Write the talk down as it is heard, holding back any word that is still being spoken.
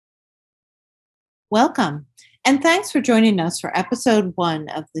Welcome, and thanks for joining us for episode one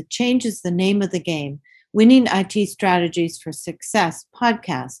of the Change is the Name of the Game Winning IT Strategies for Success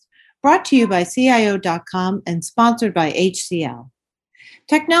podcast, brought to you by CIO.com and sponsored by HCL.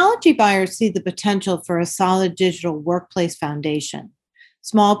 Technology buyers see the potential for a solid digital workplace foundation.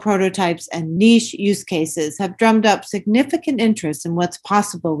 Small prototypes and niche use cases have drummed up significant interest in what's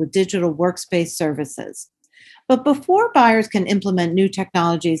possible with digital workspace services. But before buyers can implement new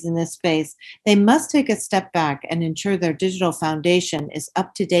technologies in this space, they must take a step back and ensure their digital foundation is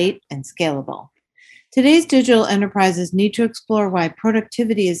up to date and scalable. Today's digital enterprises need to explore why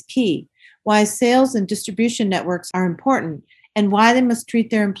productivity is key, why sales and distribution networks are important, and why they must treat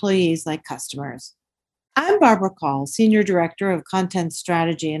their employees like customers. I'm Barbara Call, Senior Director of Content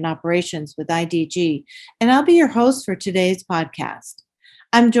Strategy and Operations with IDG, and I'll be your host for today's podcast.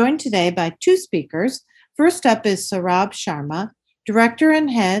 I'm joined today by two speakers. First up is Saurabh Sharma, Director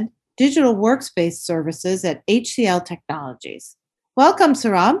and Head, Digital Workspace Services at HCL Technologies. Welcome,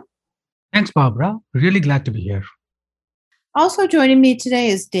 Saurabh. Thanks, Barbara. Really glad to be here. Also joining me today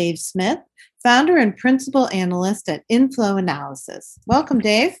is Dave Smith, Founder and Principal Analyst at Inflow Analysis. Welcome,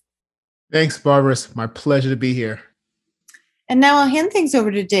 Dave. Thanks, Barbara. It's my pleasure to be here. And now I'll hand things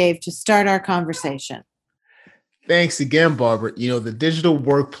over to Dave to start our conversation. Thanks again, Barbara. The digital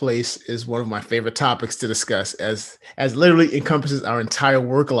workplace is one of my favorite topics to discuss as literally encompasses our entire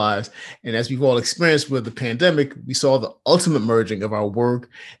work lives. And as we've all experienced with the pandemic, we saw the ultimate merging of our work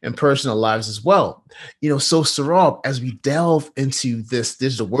and personal lives as well. So Saurabh, as we delve into this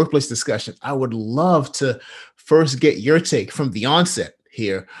digital workplace discussion, I would love to first get your take from the onset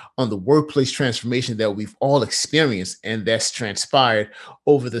here on the workplace transformation that we've all experienced and that's transpired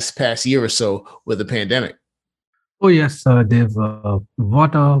over this past year or so with the pandemic. Oh, yes, Dave,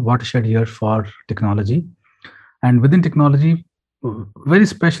 what a watershed year for technology. And within technology, very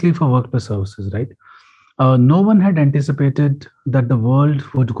especially for workplace services, right? No one had anticipated that the world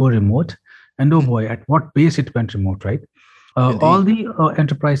would go remote. And oh boy, at what pace it went remote, right? All the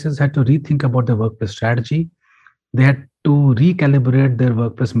enterprises had to rethink about their workplace strategy. They had to recalibrate their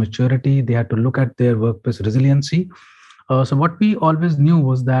workplace maturity. They had to look at their workplace resiliency. So what we always knew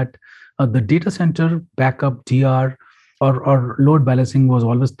was that the data center backup DR or load balancing was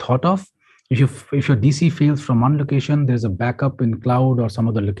always thought of. If your DC fails from one location, there's a backup in cloud or some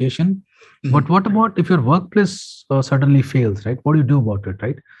other location. Mm-hmm. But what about if your workplace suddenly fails, right? What do you do about it,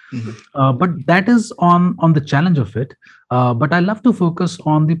 right? Mm-hmm. But that is on the challenge of it. But I love to focus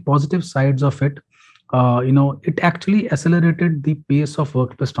on the positive sides of it. It actually accelerated the pace of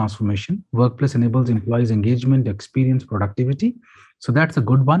workplace transformation. Workplace enables employees' engagement, experience, productivity. So that's a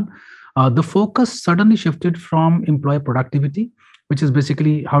good one. The focus suddenly shifted from employee productivity, which is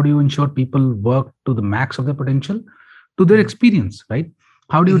basically how do you ensure people work to the max of their potential, to their experience, right?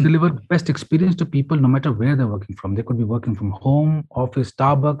 How do you deliver best experience to people no matter where they're working from? They could be working from home, office,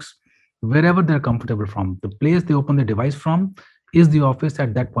 Starbucks, wherever they're comfortable from. The place they open their device from is the office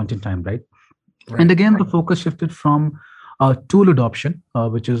at that point in time, right? And again, the focus shifted from tool adoption,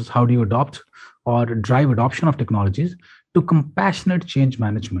 which is how do you adopt or drive adoption of technologies, to compassionate change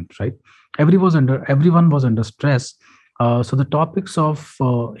management, right? Everyone was under stress. So the topics of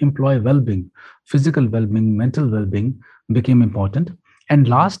employee well-being, physical well-being, mental well-being became important. And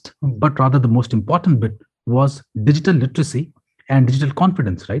last, but rather the most important bit, was digital literacy and digital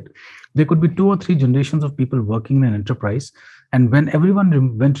confidence, right? There could be 2 or 3 generations of people working in an enterprise. And when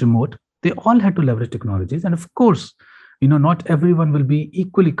everyone went remote, they all had to leverage technologies. And of course, not everyone will be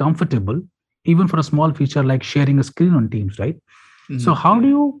equally comfortable, even for a small feature like sharing a screen on Teams, right? Mm-hmm. So how do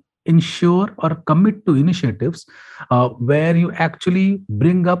you ensure or commit to initiatives where you actually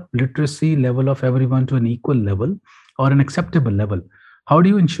bring up literacy level of everyone to an equal level or an acceptable level? How do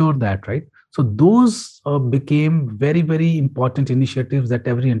you ensure that, right? So those became very, very important initiatives that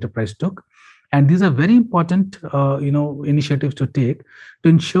every enterprise took. And these are very important, initiatives to take to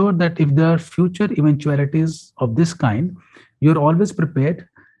ensure that if there are future eventualities of this kind, you're always prepared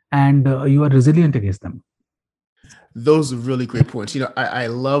and you are resilient against them. Those are really great points. I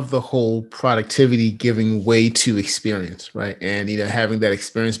love the whole productivity giving way to experience, right? And, having that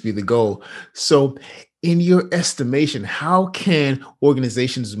experience be the goal. So in your estimation, how can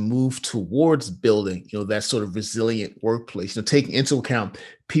organizations move towards building, that sort of resilient workplace, taking into account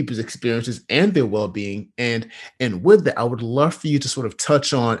people's experiences and their well-being? And with that, I would love for you to sort of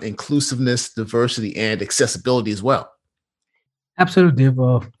touch on inclusiveness, diversity, and accessibility as well. Absolutely,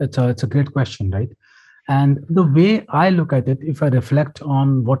 Dave. It's a great question, right? And the way I look at it, if I reflect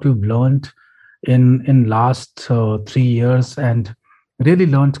on what we've learned in last 3 years and really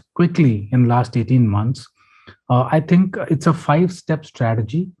learned quickly in last 18 months, I think it's a 5-step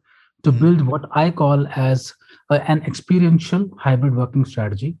strategy to build what I call as an experiential hybrid working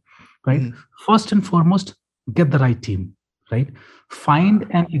strategy, right? Mhm. First and foremost, get the right team, right? Find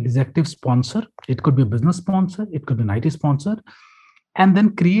an executive sponsor. It could be a business sponsor, it could be an IT sponsor, and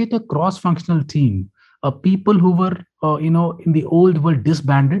then create a cross-functional team. People who were, in the old world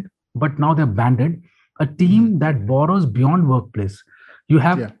disbanded, but now they're banded. A Mhm. team that borrows beyond workplace. You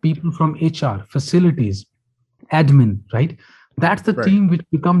have Yeah. people from HR, facilities, admin, right? That's the Right. team which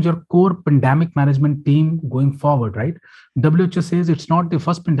becomes your core pandemic management team going forward, right? WHO says it's not the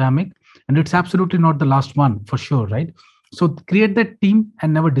first pandemic and it's absolutely not the last one for sure, right? So create that team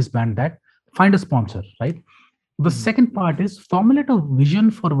and never disband that. Find a sponsor, right? The Mhm. second part is formulate a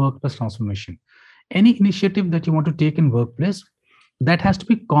vision for workplace transformation. Any initiative that you want to take in workplace, that has to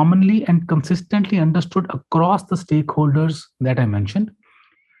be commonly and consistently understood across the stakeholders that I mentioned.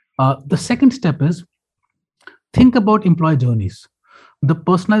 The second step is think about employee journeys. The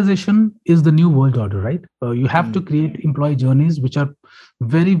personalization is the new world order, right? You have to Mhm. create employee journeys which are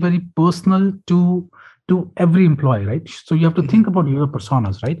very, very personal to every employee, right? So you have to think Mhm. about your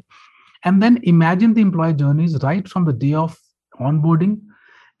personas, right? And then imagine the employee journeys right from the day of onboarding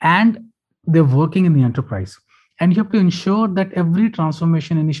and they're working in the enterprise. And you have to ensure that every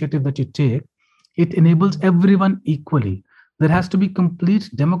transformation initiative that you take, it enables everyone equally. There has to be complete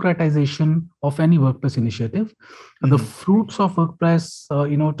democratization of any workplace initiative. The Mhm. fruits of workplace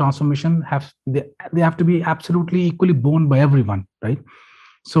transformation they have to be absolutely equally borne by everyone, right?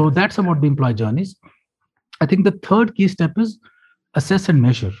 So Yes. that's about the employee journeys. I think the third key step is assess and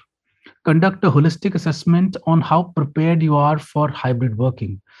measure. Conduct a holistic assessment on how prepared you are for hybrid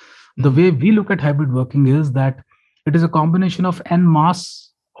working. The Mhm. way we look at hybrid working is that it is a combination of en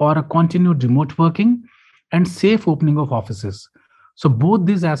masse or a continued remote working and safe opening of offices. So both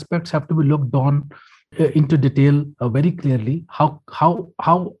these aspects have to be looked on into detail very clearly.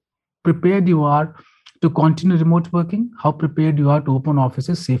 How prepared you are to continue remote working, how prepared you are to open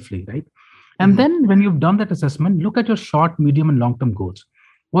offices safely, right? And Mhm. then when you've done that assessment, look at your short, medium, and long term goals.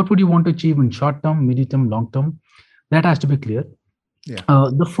 What would you want to achieve in short term, medium term, long term? That has to be clear. Yeah.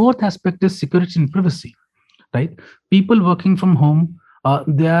 The fourth aspect is security and privacy, right? People working from home,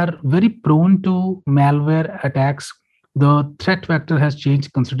 they are very prone to malware attacks. The threat vector has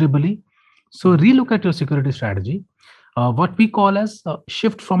changed considerably. So Mhm. relook at your security strategy. What we call as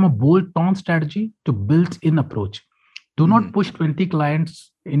shift from a bolt-on strategy to built-in approach. Do not Mhm. push 20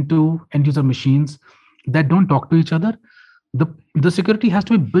 clients into end user machines that don't talk to each other. The security has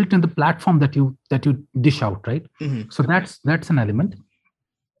to be built in the platform that you dish out, right? Mhm. So that's an element.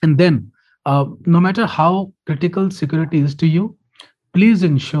 And then, no matter how critical security is to you, please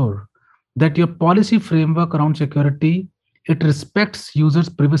ensure that your policy framework around security, it respects users'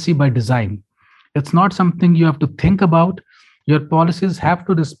 privacy by design. It's not something you have to think about. Your policies have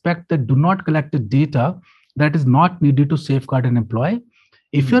to respect that do not collect the data that is not needed to safeguard an employee.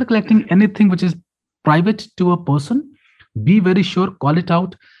 If Mhm. you're collecting anything which is private to a person, be very sure, call it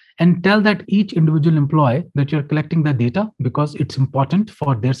out, and tell that each individual employee that you're collecting the data because it's important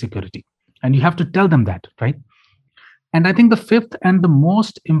for their security. And you have to tell them that, right? And I think the fifth and the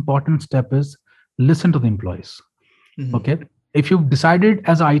most important step is listen to the employees. Mhm. Okay. If you've decided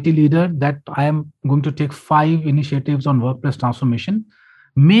as an IT leader that I am going to take 5 initiatives on workplace transformation,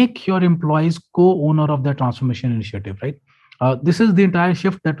 make your employees co-owner of the transformation initiative, right? This is the entire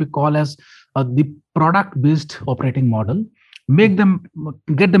shift that we call as the product-based operating model. Make Mhm. them,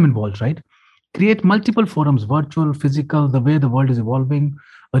 get them involved, right? Create multiple forums, virtual, physical, the way the world is evolving,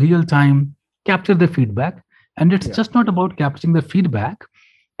 real time, capture the feedback. And it's Yeah. just not about capturing the feedback.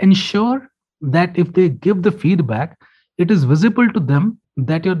 Ensure that if they give the feedback, it is visible to them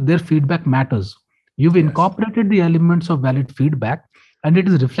that their feedback matters. You've Yes. incorporated the elements of valid feedback, and it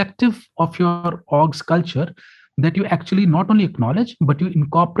is reflective of your org's culture that you actually not only acknowledge, but you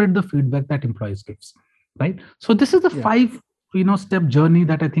incorporate the feedback that employees gives. Right. So this is the Yeah. five step journey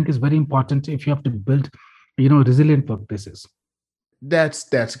that I think is very important if you have to build resilient workplaces.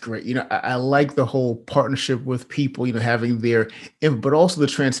 That's great. I like the whole partnership with people, having their input, but also the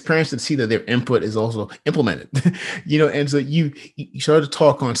transparency to see that their input is also implemented. And so you started to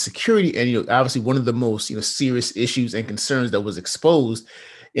talk on security, and obviously one of the most serious issues and concerns that was exposed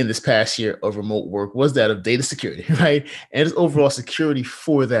in this past year of remote work was that of data security, right? And just overall security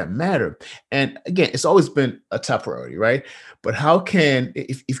for that matter. And again, it's always been a top priority, right? But how can,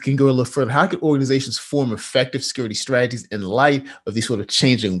 if you can go a little further, how can organizations form effective security strategies in light of these sort of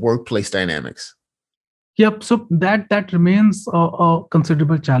changing workplace dynamics? Yep. So that remains a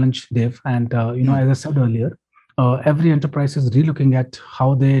considerable challenge, Dave. And Mm. as I said earlier, every enterprise is relooking at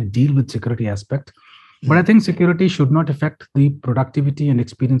how they deal with security aspect. But I think security should not affect the productivity and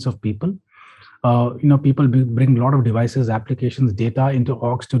experience of people. People bring a lot of devices, applications, data into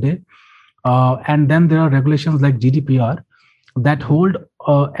orgs today. And then there are regulations like GDPR that hold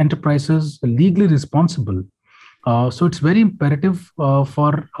enterprises legally responsible. So it's very imperative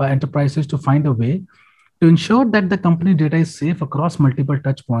for enterprises to find a way to ensure that the company data is safe across multiple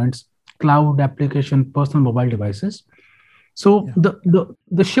touch points, cloud, application, personal mobile devices. So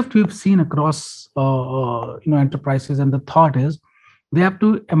the shift we've seen across enterprises, and the thought is they have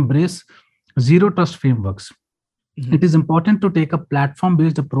to embrace zero trust frameworks. It is important to take a platform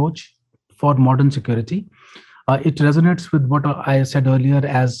based approach for modern security. It resonates with what I said earlier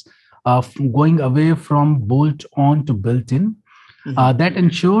as going away from bolt on to built in. That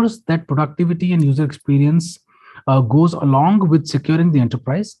ensures that productivity and user experience goes along with securing the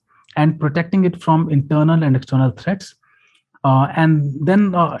enterprise and protecting it from internal and external threats. And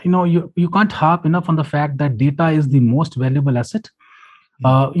then you can't harp enough on the fact that data is the most valuable asset.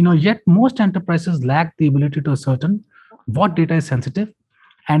 Yet most enterprises lack the ability to ascertain what data is sensitive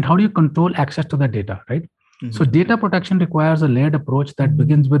and how do you control access to that data, right? So data protection requires a layered approach that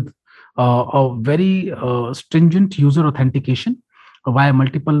begins with a very stringent user authentication via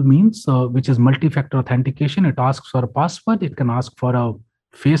multiple means, which is multi-factor authentication. It asks for a password. It can ask for a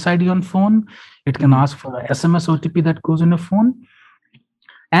Face ID on phone. It can ask for a SMS OTP that goes in a phone.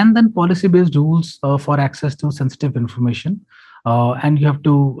 And then policy-based rules for access to sensitive information. And you have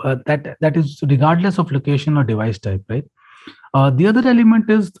to, that is regardless of location or device type, right? The other element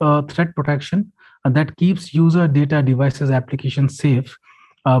is threat protection that keeps user data, devices, applications safe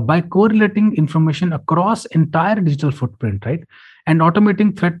by correlating information across entire digital footprint, right? And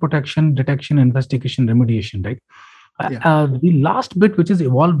automating threat protection, detection, investigation, remediation, right? The last bit, which is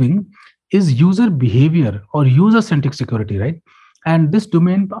evolving, is user behavior or user-centric security, right? And this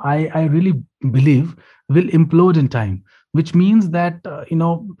domain, I really believe, will implode in time, which means that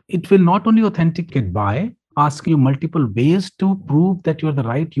it will not only authenticate by asking you multiple ways to prove that you're the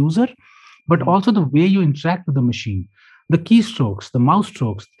right user, but also the way you interact with the machine, the keystrokes, the mouse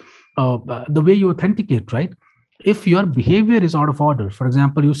strokes, the way you authenticate, right? If your behavior is out of order, for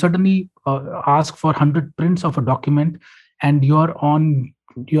example, you suddenly ask for 100 prints of a document and you're on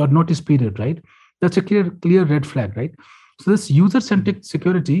your notice period, right? That's a clear red flag, right? So this user-centric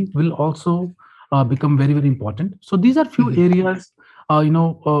security will also become very, very important. So these are few areas,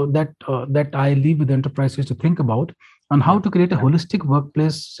 that I leave with enterprises to think about on how to create a holistic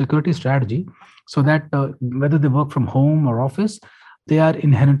workplace security strategy so that whether they work from home or office, they are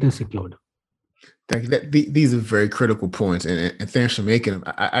inherently secured. Thank you. These are very critical points, and thanks for making them.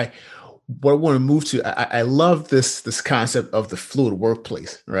 What I want to move to, I love this concept of the fluid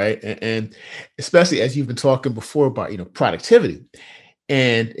workplace, right? And especially as you've been talking before about productivity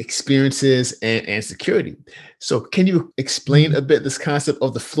and experiences and security. So can you explain a bit this concept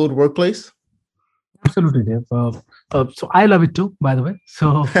of the fluid workplace? Absolutely, Dave. So I love it too, by the way.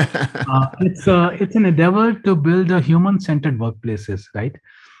 So it's an endeavor to build a human-centered workplaces, right?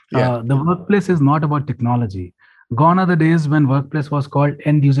 The workplace is not about technology. Gone are the days when workplace was called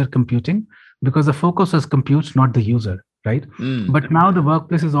end user computing because the focus was compute, not the user, right? But now the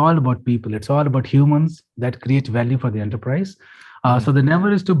workplace is all about people. It's all about humans that create value for the enterprise. So the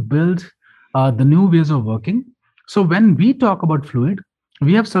endeavor is to build the new ways of working. So when we talk about fluid,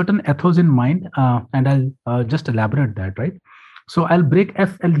 we have certain ethos in mind, and I'll just elaborate that, right? So I'll break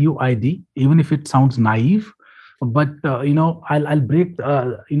FLUID, even if it sounds naive, but I'll break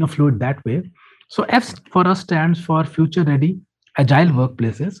fluid that way. So F for us stands for future ready, agile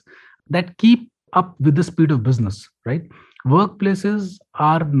workplaces that keep up with the speed of business, right? Workplace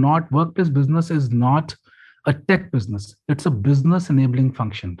business is not a tech business. It's a business enabling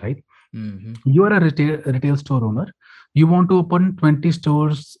function, right? You are a retail store owner. You want to open 20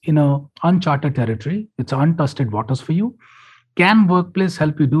 stores in a uncharted territory. It's untested waters for you. Can workplace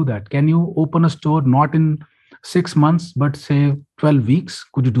help you do that? Can you open a store not in 6 months, but say 12 weeks?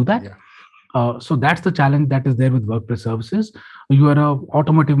 Could you do that? Yeah. So that's the challenge that is there with workplace services. You are an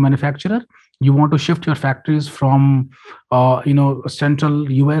automotive manufacturer. You want to shift your factories from,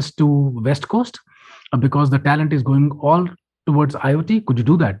 central US to West Coast because the talent is going all towards IoT. Could you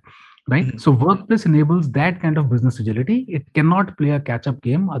do that? Right. So workplace enables that kind of business agility. It cannot play a catch-up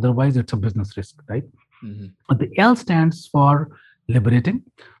game. Otherwise, it's a business risk, right? The L stands for liberating.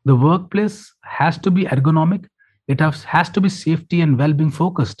 The workplace has to be ergonomic. It has to be safety and well-being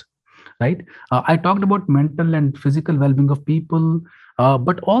focused, right? I talked about mental and physical well-being of people,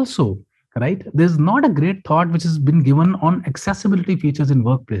 but also, right, there's not a great thought which has been given on accessibility features in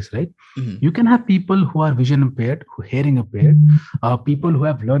workplace, right? You can have people who are vision impaired, who are hearing impaired, people who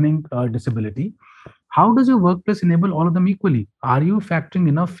have learning disability, How does your workplace enable all of them equally? Are you factoring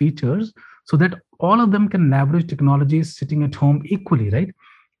enough features so that all of them can leverage technologies sitting at home equally, right?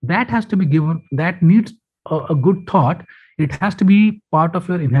 That has to be given, that needs a good thought. It has to be part of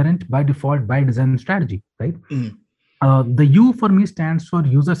your inherent by default, by design strategy, right? Mhm. The U for me stands for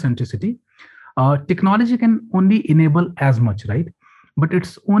user centricity. Technology can only enable as much, right? But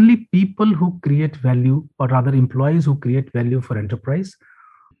it's only people who create value, or rather, employees who create value for enterprise.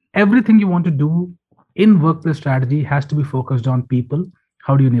 Everything you want to do in workplace strategy has to be focused on people.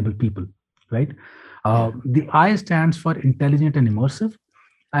 How do you enable people, right? Yeah. The I stands for intelligent and immersive.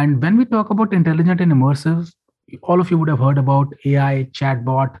 And when we talk about intelligent and immersive, all of you would have heard about AI,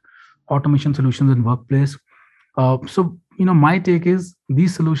 chatbot, automation solutions in workplace. My take is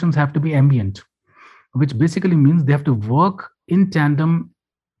these solutions have to be ambient, which basically means they have to work in tandem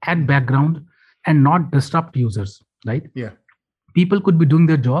at background and not disrupt users, right? Yeah. People could be doing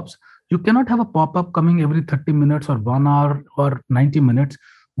their jobs. You cannot have a pop-up coming every 30 minutes or 1 hour or 90 minutes.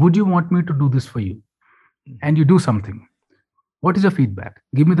 Would you want me to do this for you? And you do something. What is your feedback?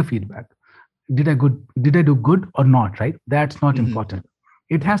 Give me the feedback. Did I do good or not, right? That's not Mhm. important.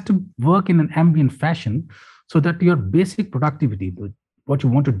 It has to work in an ambient fashion so that your basic productivity, what you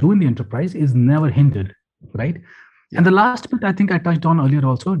want to do in the enterprise, is never hindered, right? And Yeah. the last bit I think I touched on earlier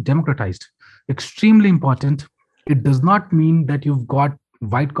also, democratized. Extremely important. It does not mean that you've got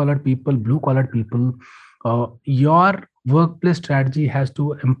white collar people, blue collar people. Your workplace strategy has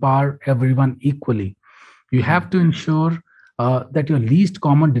to empower everyone equally. You Mhm. have to ensure that your least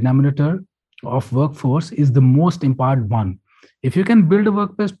common denominator of workforce is the most empowered one. If you can build a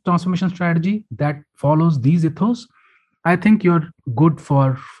workplace transformation strategy that follows these ethos, I think you're good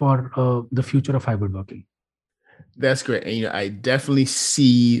for the future of hybrid working. That's great. And I definitely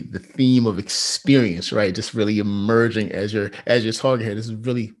see the theme of experience, right? Just really emerging as you're talking here. This is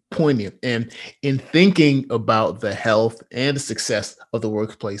really poignant. And in thinking about the health and the success of the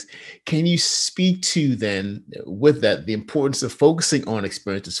workplace, can you speak to then with that the importance of focusing on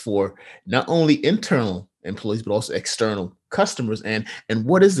experiences for not only internal employees but also external customers, and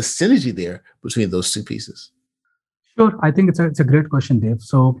what is the synergy there between those two pieces? Sure, I think it's a great question, Dave.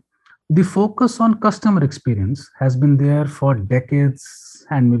 So, the focus on customer experience has been there for decades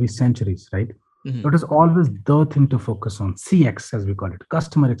and maybe centuries, right? Mhm. It is always the thing to focus on, CX as we call it,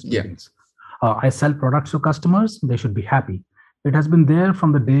 customer Yeah. experience. I sell products to customers, they should be happy. It has been there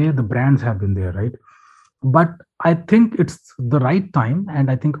from the day the brands have been there, right? But I think it's the right time,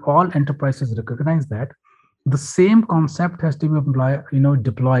 and I think all enterprises recognize that the same concept has to be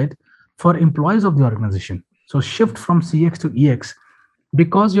deployed for employees of the organization. So shift Mhm. from CX to EX,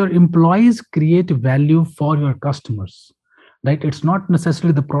 because your employees create value for your customers, right? It's not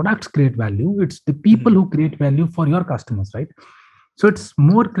necessarily the products create value, it's the people Mhm. who create value for your customers, right? So it's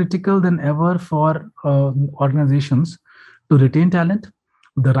more critical than ever for organizations to retain talent,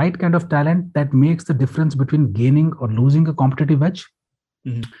 the right kind of talent that makes the difference between gaining or losing a competitive edge.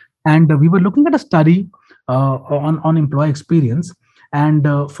 Mhm. And we were looking at a study on employee experience. And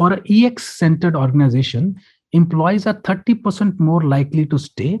for an EX centered organization, employees are 30% more likely to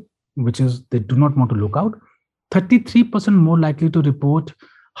stay, which is they do not want to look out, 33% more likely to report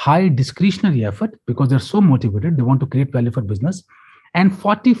high discretionary effort because they're so motivated, they want to create value for business, and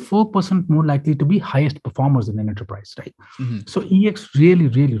 44% more likely to be highest performers in an enterprise, right? Mhm. So EX really,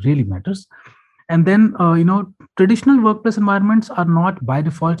 really, really matters. And then, traditional workplace environments are not by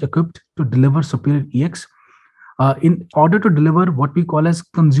default equipped to deliver superior EX. In order to deliver what we call as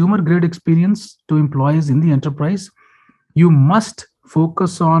consumer grade experience to employees in the enterprise, you must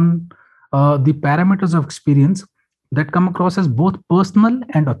focus on the parameters of experience that come across as both personal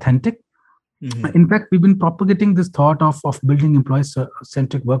and authentic. Mhm. In fact, we've been propagating this thought of building employee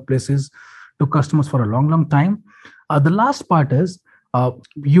centric workplaces to customers for a long, long time. The last part is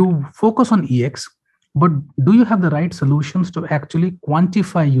you focus on EX, but do you have the right solutions to actually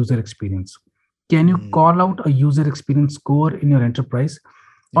quantify user experience? Can you Mhm. call out a user experience score in your enterprise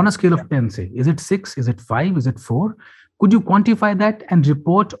on Yeah. a scale of 10? Say, is it 6? Is it 5? Is it 4? Could you quantify that and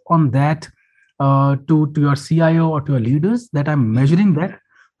report on that to your CIO or to your leaders that I'm Mhm. measuring that?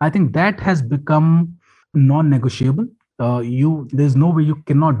 I think that has become non-negotiable. There's no way you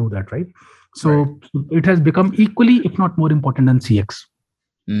cannot do that, right? Right. So it has become equally, if not more important than CX.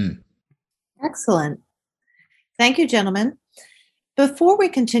 Mm. Excellent. Thank you, gentlemen. Before we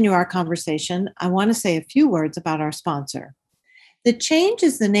continue our conversation, I want to say a few words about our sponsor. The Change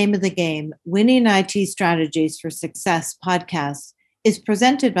is the Name of the Game, Winning IT Strategies for Success podcast is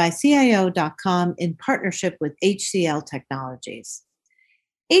presented by CIO.com in partnership with HCL Technologies.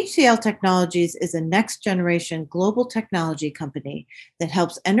 HCL Technologies is a next generation global technology company that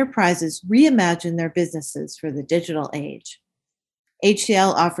helps enterprises reimagine their businesses for the digital age.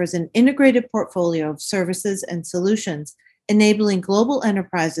 HCL offers an integrated portfolio of services and solutions, enabling global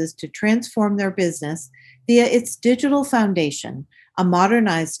enterprises to transform their business via its digital foundation, a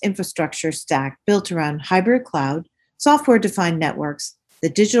modernized infrastructure stack built around hybrid cloud, software defined networks, the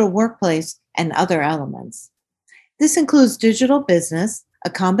digital workplace, and other elements. This includes digital business, a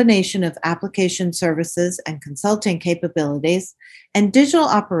combination of application services and consulting capabilities, and digital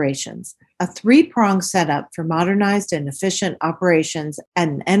operations, a three-pronged setup for modernized and efficient operations at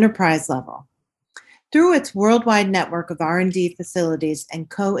an enterprise level. Through its worldwide network of R&D facilities and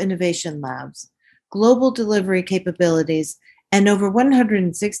co-innovation labs, global delivery capabilities, and over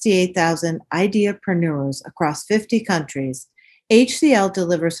 168,000 ideapreneurs across 50 countries, HCL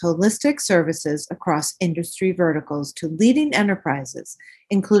delivers holistic services across industry verticals to leading enterprises,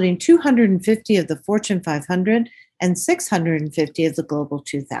 including 250 of the Fortune 500 and 650 of the Global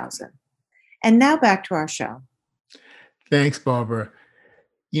 2000. And now back to our show. Thanks, Barbara.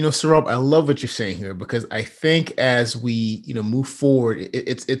 Saurabh, I love what you're saying here because I think as we, move forward,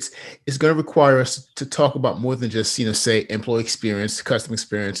 it's going to require us to talk about more than just, say employee experience, customer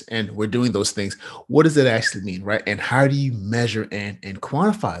experience, and we're doing those things. What does it actually mean, right? And how do you measure and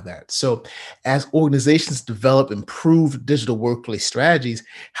quantify that? So as organizations develop improved digital workplace strategies,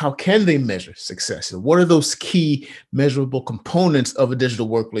 how can they measure success? And what are those key measurable components of a digital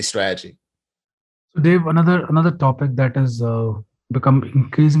workplace strategy? So Dave, another topic that is become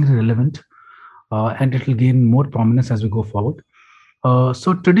increasingly relevant and it will gain more prominence as we go forward.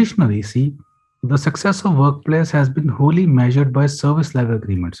 So traditionally, see, the success of workplace has been wholly measured by service level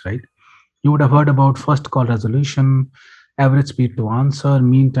agreements, right? You would have heard about first call resolution, average speed to answer,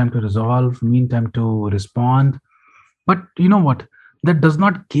 mean time to resolve, mean time to respond. But you know what? That does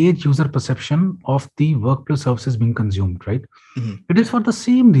not gauge user perception of the workplace services being consumed, right? Mm-hmm. It is for the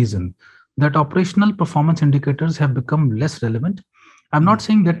same reason that operational performance indicators have become less relevant. I'm not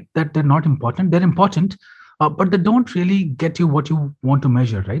saying that they're not important. They're important, but they don't really get you what you want to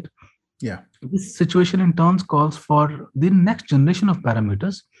measure, right? Yeah. This situation in turn calls for the next generation of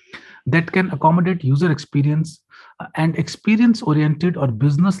parameters that can accommodate user experience and experience-oriented or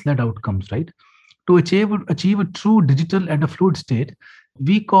business-led outcomes, right? To achieve a true digital and a fluid state,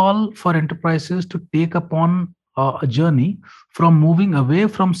 we call for enterprises to take upon a journey from moving away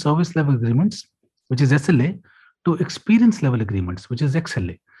from service level agreements, which is SLA, to experience level agreements, which is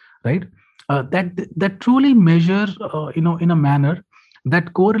XLA, right? That truly measure, in a manner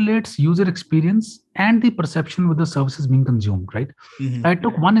that correlates user experience and the perception with the services being consumed, right? Mm-hmm. I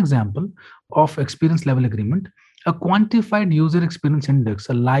took one example of experience level agreement, a quantified user experience index,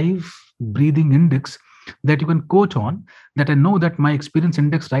 a live breathing index that you can quote on, that I know that my experience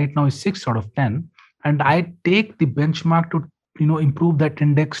index right now is 6 out of 10, and I take the benchmark to improve that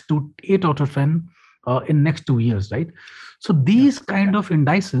index to 8 out of 10 in next 2 years, right? So these kind of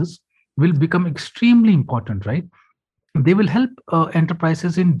indices will become extremely important, right? They will help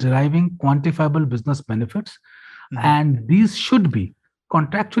enterprises in deriving quantifiable business benefits, and these should be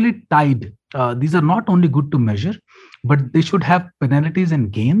contractually tied. These are not only good to measure, but they should have penalties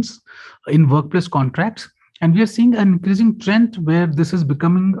and gains in workplace contracts. And we are seeing an increasing trend where this is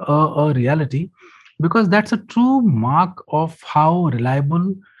becoming a reality, because that's a true mark of how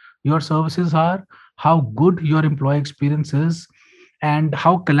reliable your services are, how good your employee experience is, and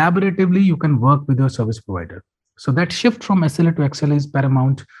how collaboratively you can work with your service provider. So that shift from SLA to XLA is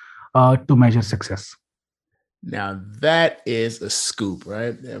paramount to measure success. Now that is a scoop,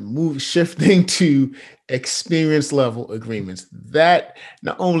 right? Shifting to experience level agreements. That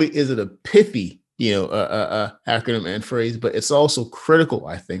not only is it a pithy, acronym and phrase, but it's also critical,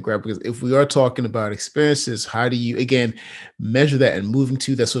 I think, right? Because if we are talking about experiences, how do you again measure that and moving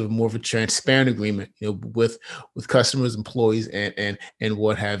to that sort of more of a transparent agreement, with customers, employees, and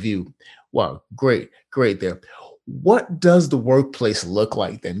what have you? Wow, great there. What does the workplace look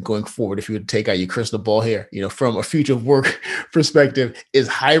like then going forward? If you would take out your crystal ball here, from a future of work perspective, is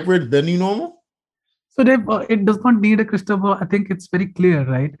hybrid the new normal? So Dave, it does not need a crystal ball. I think it's very clear,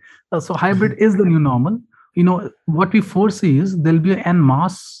 right? So hybrid is the new normal. What we foresee is there'll be an en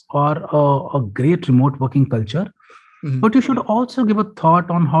masse or a great remote working culture. Mm-hmm. But you should also give a thought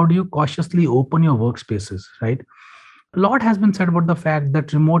on how do you cautiously open your workspaces, right? A lot has been said about the fact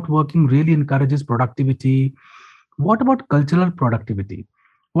that remote working really encourages productivity. What about cultural productivity?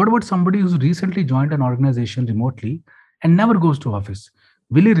 What about somebody who's recently joined an organization remotely and never goes to office?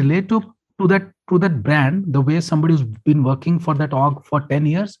 Will he relate to that brand the way somebody who's been working for that org for 10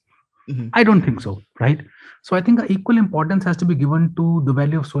 years? I don't think so, right? So I think equal importance has to be given to the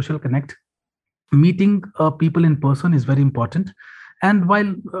value of social connect. Meeting people in person is very important. And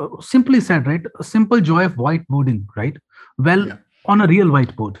while simply said, right, a simple joy of whiteboarding, right? Well, Yeah. on a real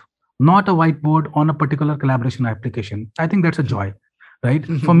whiteboard, not a whiteboard on a particular collaboration application. I think that's a joy, right?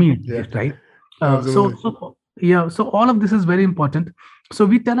 For me, at Yeah, least, right? absolutely. Yeah, so all of this is very important. So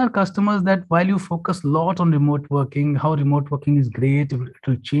we tell our customers that while you focus a lot on remote working, how remote working is great, it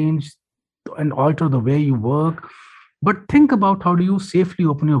will change and alter the way you work, but think about how do you safely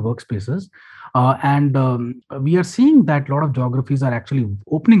open your workspaces. And We are seeing that a lot of geographies are actually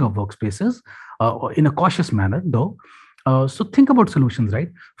opening up workspaces in a cautious manner, though. So think about solutions,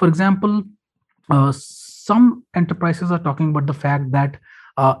 right? For example, some enterprises are talking about the fact that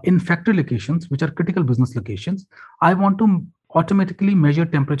in factory locations, which are critical business locations, I want to automatically measure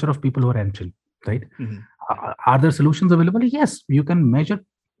temperature of people who are entering, right? Mhm. Are there solutions available? Yes, you can measure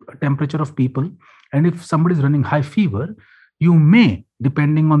temperature of people, and if somebody is running high fever, you may,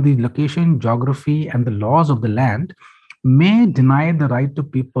 depending on the location, geography, and the laws of the land, may deny the right to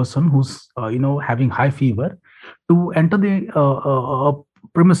person who's having high fever to enter the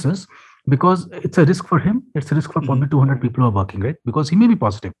premises, because it's a risk for him, it's a risk for probably Mhm. 200 people who are working, right? Because he may be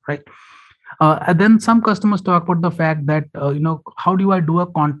positive, right? And then some customers talk about the fact that how do I do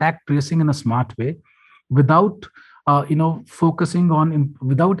a contact tracing in a smart way without focusing on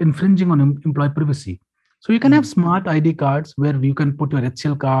without infringing on employee privacy. So you can have Mhm. smart ID cards where you can put your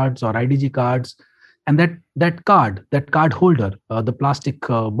HCL cards or IDG cards, and that card holder, the plastic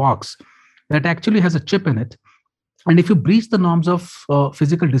box, that actually has a chip in it, and if you breach the norms of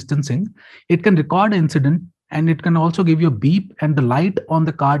physical distancing, it can record an incident, and it can also give you a beep, and the light on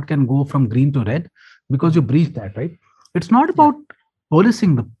the card can go from green to red because you Mhm. breached that, right? It's not Yeah. about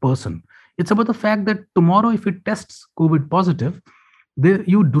policing the person. It's about the fact that tomorrow, if it tests COVID positive,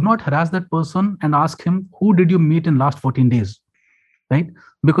 you do not harass that person and ask him, who did you meet in last 14 days? Right?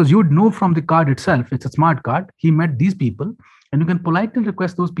 Because you would know from the card itself, it's a smart card, he met these people, and you can politely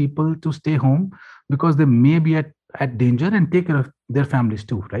request those people to stay home because they may be at danger, and take care of their families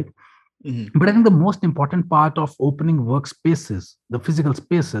too, right? Mhm. But I think the most important part of opening workspaces, the physical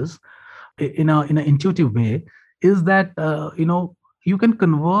spaces, in an intuitive way, is that you can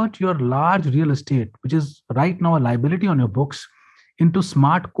convert your large real estate, which is right now a liability on your books, into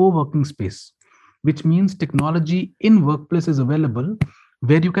smart co-working space, which means technology in workplace is available,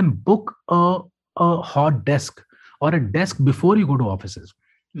 where you can book a hot desk or a desk before you go to offices.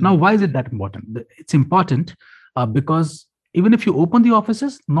 Now, Mhm. why is it that important? It's important because even if you open the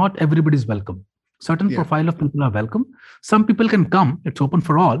offices, not everybody is welcome. Certain Yeah. profile of people are welcome. Some people can come, it's open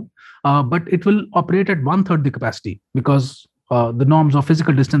for all, but it will operate at one third the capacity because the norms of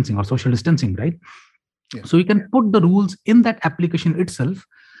physical distancing or social distancing, right? Yeah. So you can put the rules in that application itself,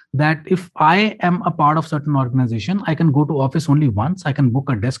 that if I am a part of certain organization, I can go to office only once, I can book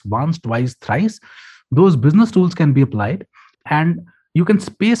a desk once, twice, thrice. Those business rules can be applied, and you can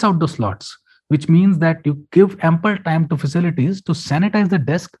space out the slots, which means that you give ample time to facilities to sanitize the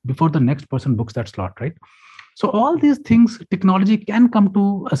desk before the next person books that slot, right? So all these things, technology can come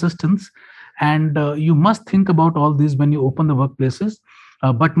to assistance, and you must think about all these when you open the workplaces.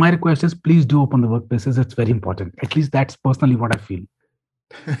 But my request is, please do open the workplaces. It's very important. At least that's personally what I feel.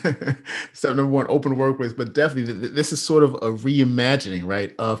 So number one, open workplace, but definitely this is sort of a reimagining,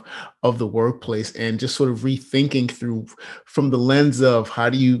 right, of the workplace, and just sort of rethinking through from the lens of how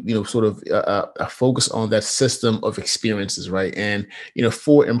do you sort of focus on that system of experiences, right, and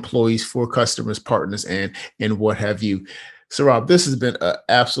for employees, for customers, partners, and what have you. So Rob, this has been an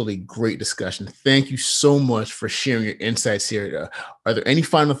absolutely great discussion. Thank you so much for sharing your insights here. Are there any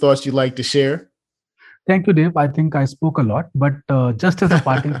final thoughts you'd like to share? Thank you, Dave. I think I spoke a lot, but just as a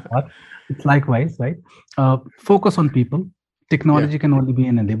parting thought, it's likewise, right? Focus on people. Yeah. Technology can only be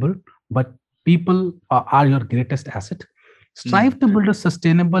an enabler, but people are your greatest asset. Mm. Strive to build a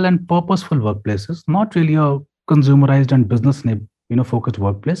sustainable and purposeful workplaces, not really a consumerized and business focused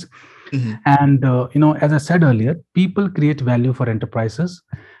workplace. Mhm. And as I said earlier, people create value for enterprises,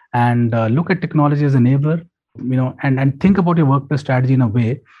 and look at technology as an enabler. And think about your workplace strategy in a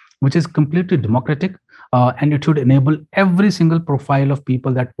way which is completely democratic, and it should enable every single profile of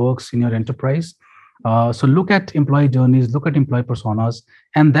people that works in your enterprise. So look at employee journeys, look at employee personas,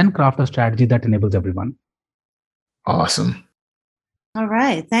 and then craft a strategy that enables everyone. Awesome. All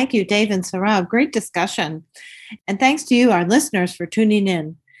right. Thank you, Dave and Saurabh. Great discussion. And thanks to you, our listeners, for tuning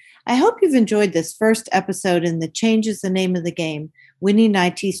in. I hope you've enjoyed this first episode in the Change is the Name of the Game Winning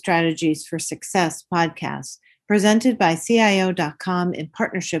IT Strategies for Success podcast, presented by CIO.com in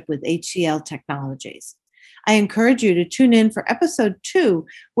partnership with HCL Technologies. I encourage you to tune in for episode 2,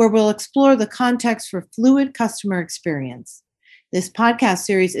 where we'll explore the context for fluid customer experience. This podcast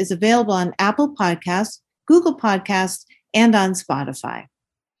series is available on Apple Podcasts, Google Podcasts, and on Spotify.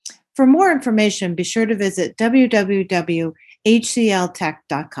 For more information, be sure to visit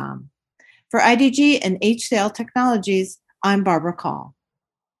www.hcltech.com. For IDG and HCL Technologies, I'm Barbara Call.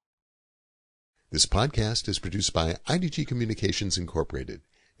 This podcast is produced by IDG Communications Incorporated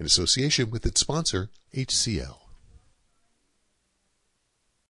in association with its sponsor, HCL.